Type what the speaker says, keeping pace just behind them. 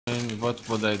And what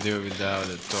would I do without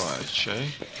a torch, eh?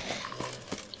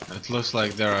 It looks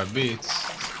like there are beats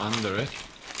under it.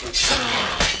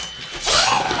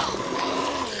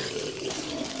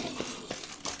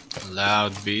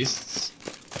 Loud beasts.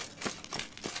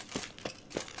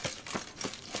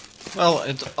 Well,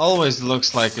 it always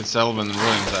looks like it's Elven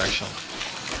ruins, actually.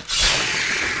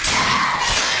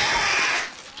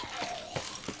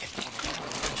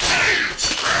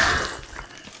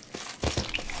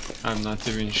 I'm not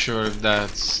even sure if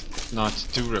that's not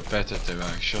too repetitive,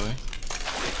 actually.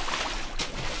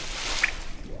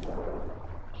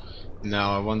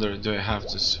 Now I wonder, do I have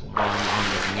to swim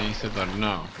underneath it or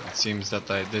no? It seems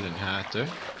that I didn't have to.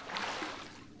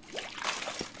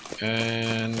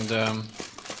 And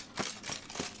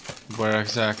where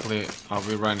exactly are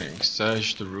we running?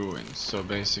 Search the ruins. So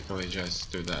basically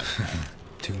just do that.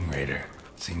 Tomb Raider.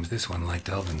 Seems this one liked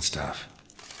elven stuff.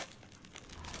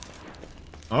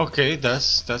 Okay,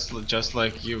 that's just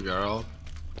like you, girl.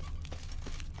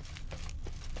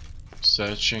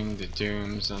 Searching the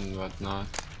tombs and whatnot.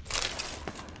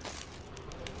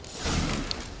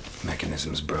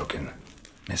 Mechanism's broken.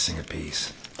 Missing a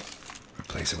piece.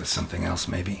 Replace it with something else,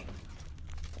 maybe?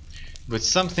 With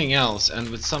something else, and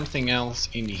with something else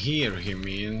in here, he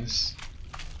means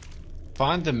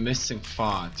find the missing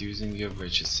part using your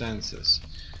witch's senses.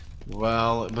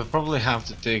 Well, we'll probably have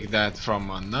to take that from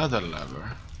another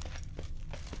lever.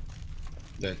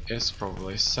 That is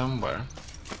probably somewhere.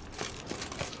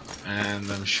 And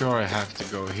I'm sure I have to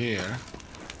go here.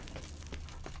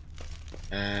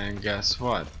 And guess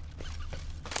what?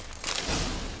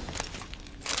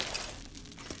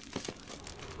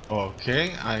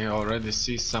 Okay, I already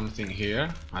see something here.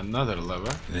 Another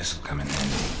lever. This'll come in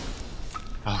handy.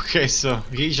 Okay, so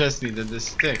he just needed the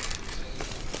stick.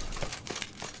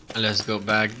 Let's go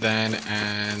back then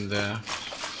and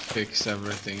fix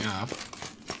everything up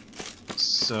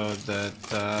so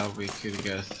that we could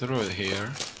get through it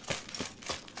here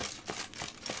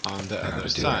on the other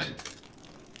side.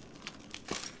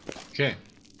 Okay.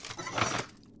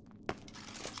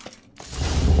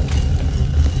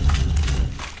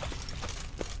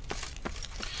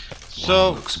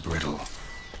 So looks brittle.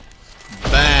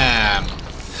 Bam!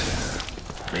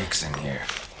 Breaks in here.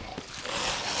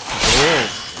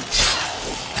 Oh.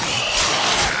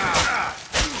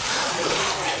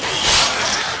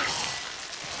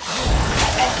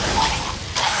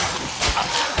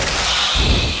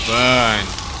 Burn.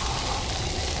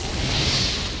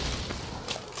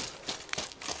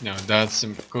 Now that's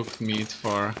some cooked meat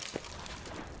for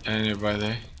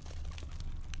anybody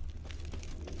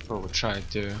who will try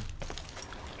to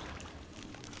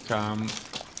come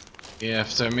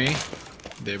after me.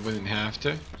 They wouldn't have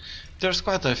to. There's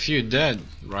quite a few dead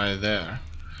right there.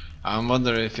 I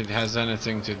wonder if it has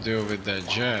anything to do with the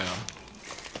jail.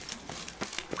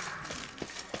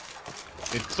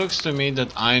 It looks to me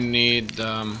that I need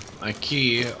a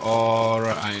key, or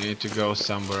I need to go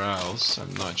somewhere else.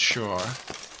 I'm not sure.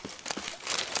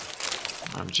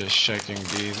 I'm just checking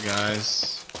these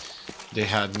guys. They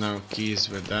had no keys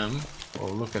with them. Oh,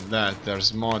 look at that.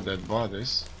 There's more dead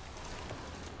bodies.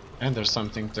 And there's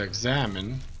something to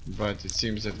examine, but it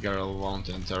seems that girl won't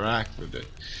interact with it.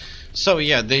 So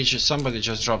yeah, somebody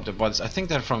just dropped the bodies. I think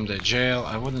they're from the jail.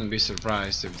 I wouldn't be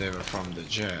surprised if they were from the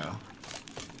jail.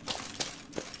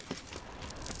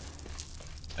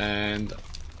 And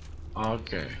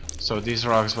okay, so these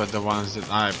rocks were the ones that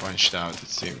I punched out, it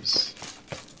seems.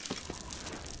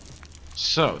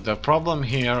 So the problem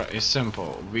here is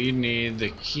simple. We need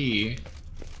the key.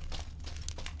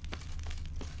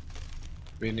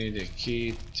 We need a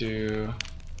key to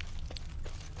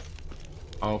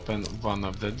open one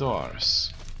of the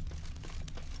doors.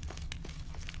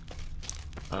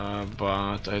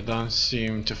 But I don't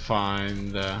seem to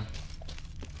find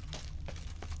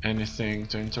anything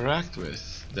to interact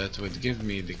with that would give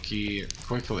me the key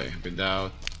quickly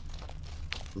without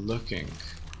looking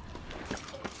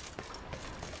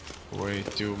way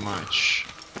too much.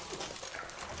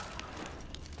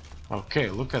 Okay,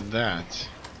 look at that.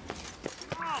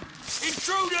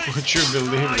 Would you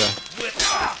believe that?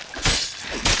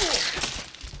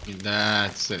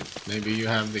 That's it. Maybe you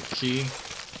have the key?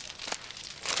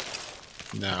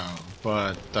 No,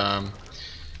 but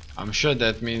I'm sure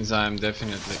that means I'm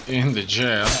definitely in the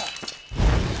jail.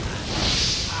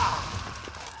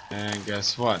 And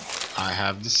guess what? I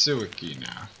have the sewer key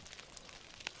now.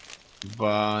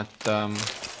 But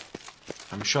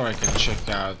I'm sure I can check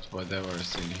out whatever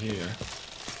is in here.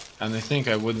 And I think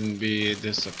I wouldn't be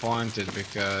disappointed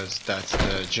because that's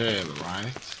the jail,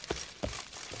 right?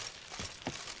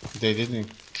 They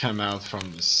didn't come out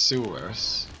from the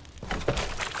sewers.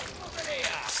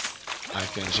 I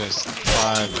can just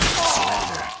fire them.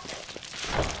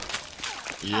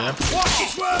 Yep.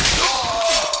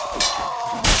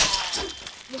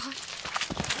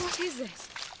 What is this?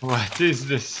 What is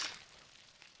this?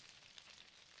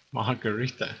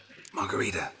 Margarita.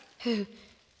 Margarita.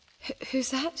 Who's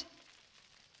that?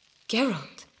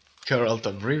 Geralt. Geralt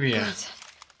of Rivia. God,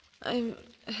 I'm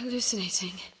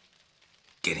hallucinating.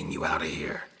 Getting you out of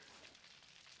here.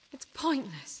 It's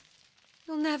pointless.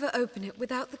 You'll never open it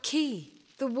without the key.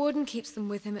 The warden keeps them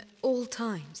with him at all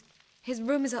times. His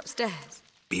room is upstairs.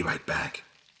 Be right back.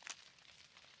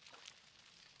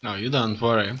 No, you don't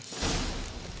worry.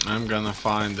 I'm gonna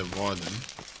find the warden.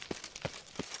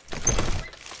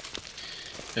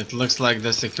 It looks like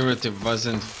the security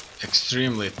wasn't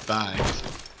extremely tight.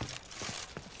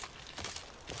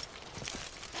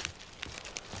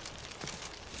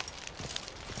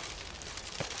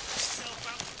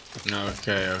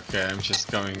 Okay, I'm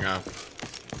just going up.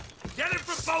 Get it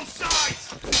from both sides!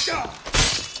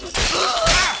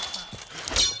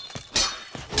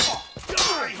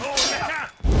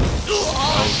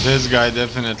 Oh, this guy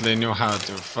definitely knew how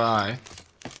to fight.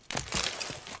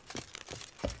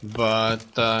 But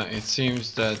it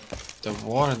seems that the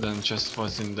warden just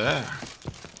wasn't there.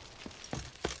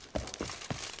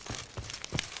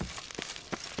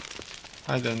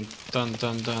 I don't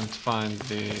find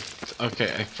it.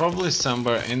 Okay, probably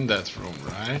somewhere in that room,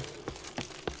 right?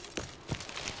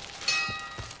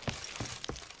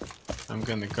 I'm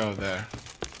gonna go there.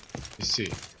 You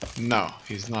see, no,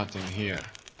 he's not in here.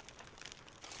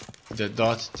 The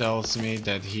dot tells me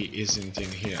that he isn't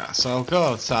in here, so I'll go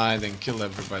outside and kill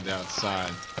everybody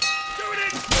outside.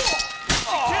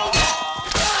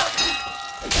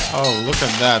 Oh, look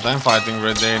at that! I'm fighting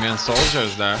Redanian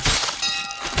soldiers there.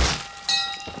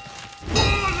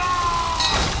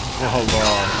 Oh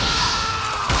lord.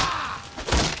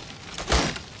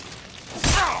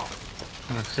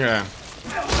 Okay.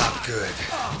 Not good.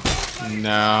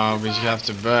 No, we have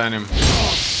to burn him.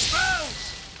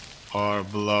 Or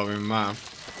blow him up.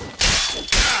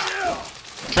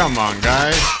 Come on,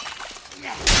 guys.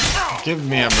 Give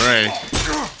me a break.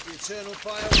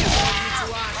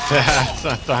 That's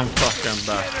what I'm talking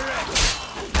about.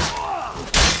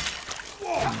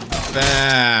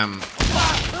 Bam.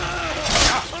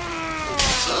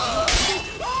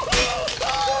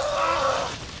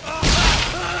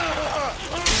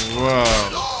 Whoa.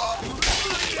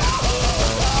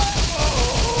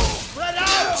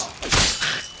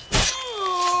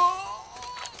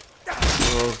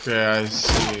 Okay, I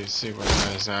see what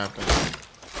is happening.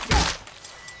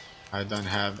 I don't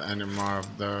have any more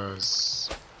of those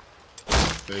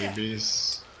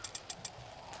babies.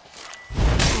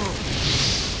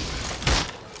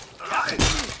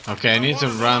 Okay, I need to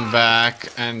run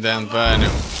back and then burn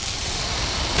him.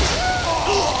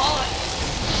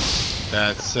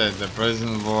 That's it, the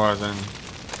prison warden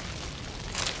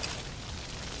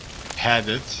had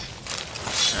it,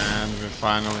 and we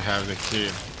finally have the key.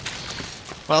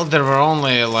 Well, there were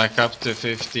only like up to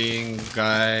 15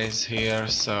 guys here,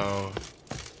 so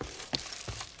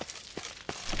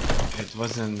it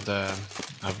wasn't a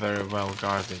very well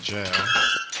guarded jail.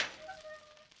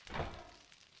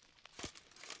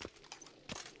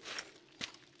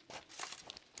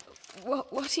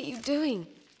 What are you doing?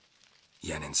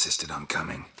 Yen insisted on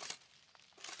coming.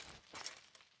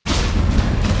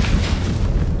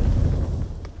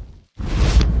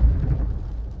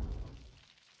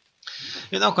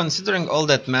 You know, considering all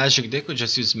that magic, they could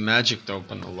just use magic to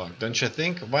open a lock, don't you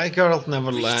think? Why Geralt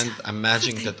never learned a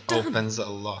magic that opens a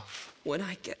lock? When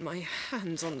I get my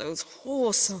hands on those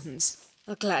whoresons.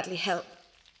 I'll gladly help,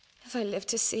 if I live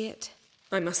to see it.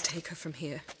 I must take her from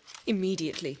here,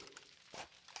 immediately.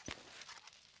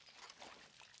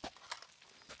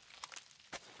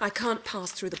 I can't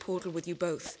pass through the portal with you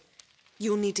both.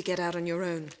 You'll need to get out on your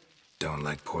own. Don't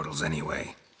like portals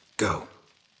anyway. Go.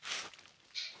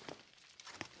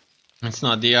 It's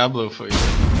not Diablo for you.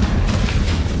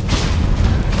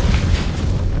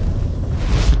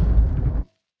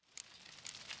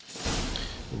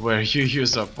 Where you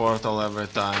use a portal every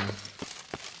time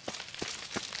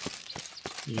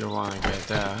you wanna get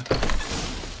that.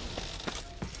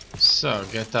 So,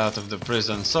 get out of the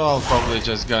prison. So I'll probably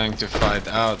just going to fight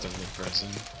out of the prison.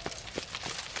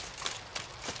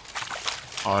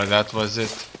 Or that was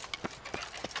it.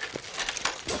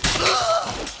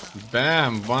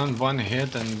 Bam! One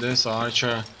hit and this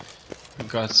archer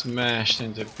got smashed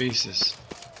into pieces.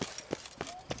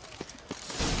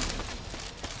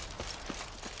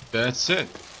 That's it.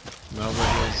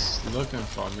 Nobody's looking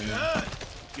for me.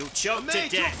 You'll choke to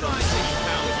death.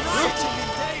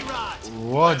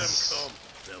 What's...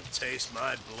 taste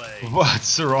my blade.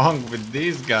 What's wrong with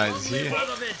these guys here?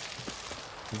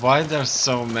 Why there's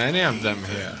so many of them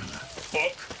here?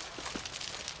 Fuck.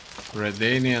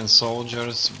 Redanian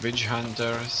soldiers, witch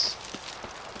hunters.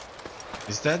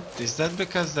 Is that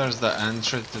because there's the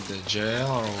entry to the jail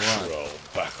or what? Roll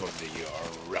back under your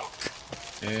rock.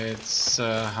 It's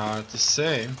hard to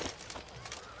say.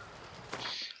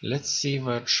 Let's see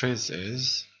where Triz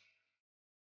is.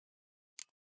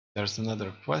 There's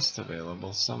another quest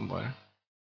available somewhere.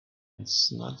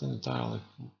 It's not entirely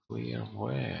clear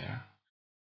where,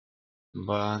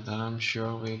 but I'm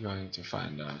sure we're going to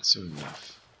find out soon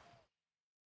enough.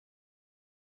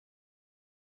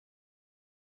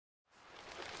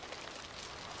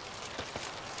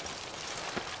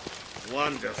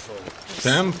 Wonderful.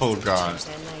 Temple Guard. Change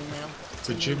their name now.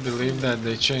 Could you believe that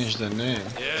they changed the name?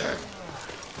 Yeah.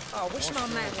 Oh, I wish my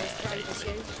man was as brave as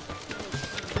you.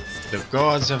 The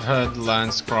gods have heard the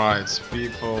land's cries.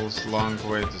 People's long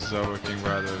way to Zoe King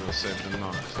rather will save the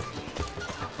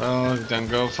north. Well, then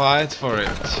go fight for it.